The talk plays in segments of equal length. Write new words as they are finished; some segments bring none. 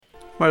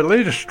My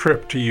latest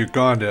trip to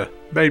Uganda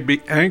made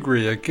me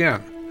angry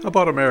again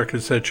about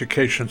America's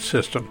education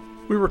system.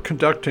 We were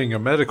conducting a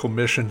medical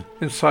mission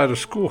inside a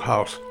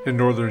schoolhouse in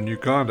northern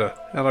Uganda,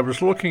 and I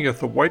was looking at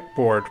the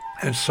whiteboard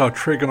and saw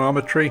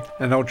trigonometry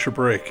and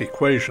algebraic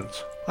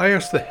equations. I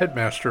asked the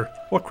headmaster,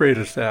 "What grade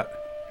is that?"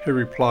 He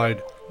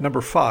replied, "Number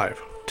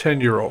 5,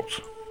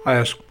 10-year-olds. I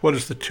asked, "What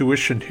is the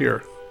tuition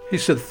here?" He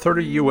said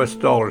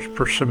 $30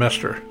 per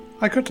semester.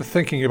 I got to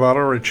thinking about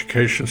our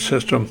education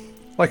system,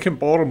 like in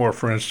Baltimore,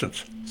 for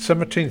instance,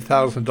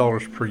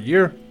 $17,000 per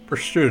year per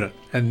student,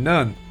 and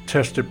none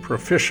tested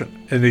proficient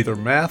in either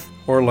math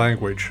or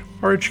language.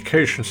 Our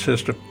education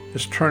system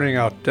is turning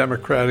out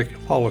Democratic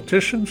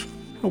politicians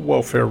and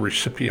welfare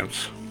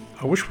recipients.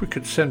 I wish we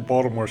could send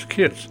Baltimore's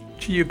kids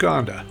to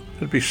Uganda.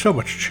 It'd be so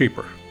much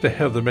cheaper to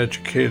have them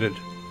educated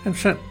and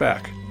sent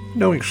back,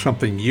 knowing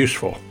something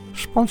useful.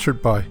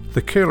 Sponsored by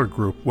the Kaler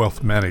Group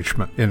Wealth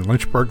Management in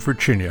Lynchburg,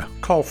 Virginia.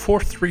 Call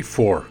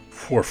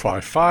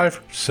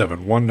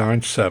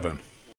 434-455-7197.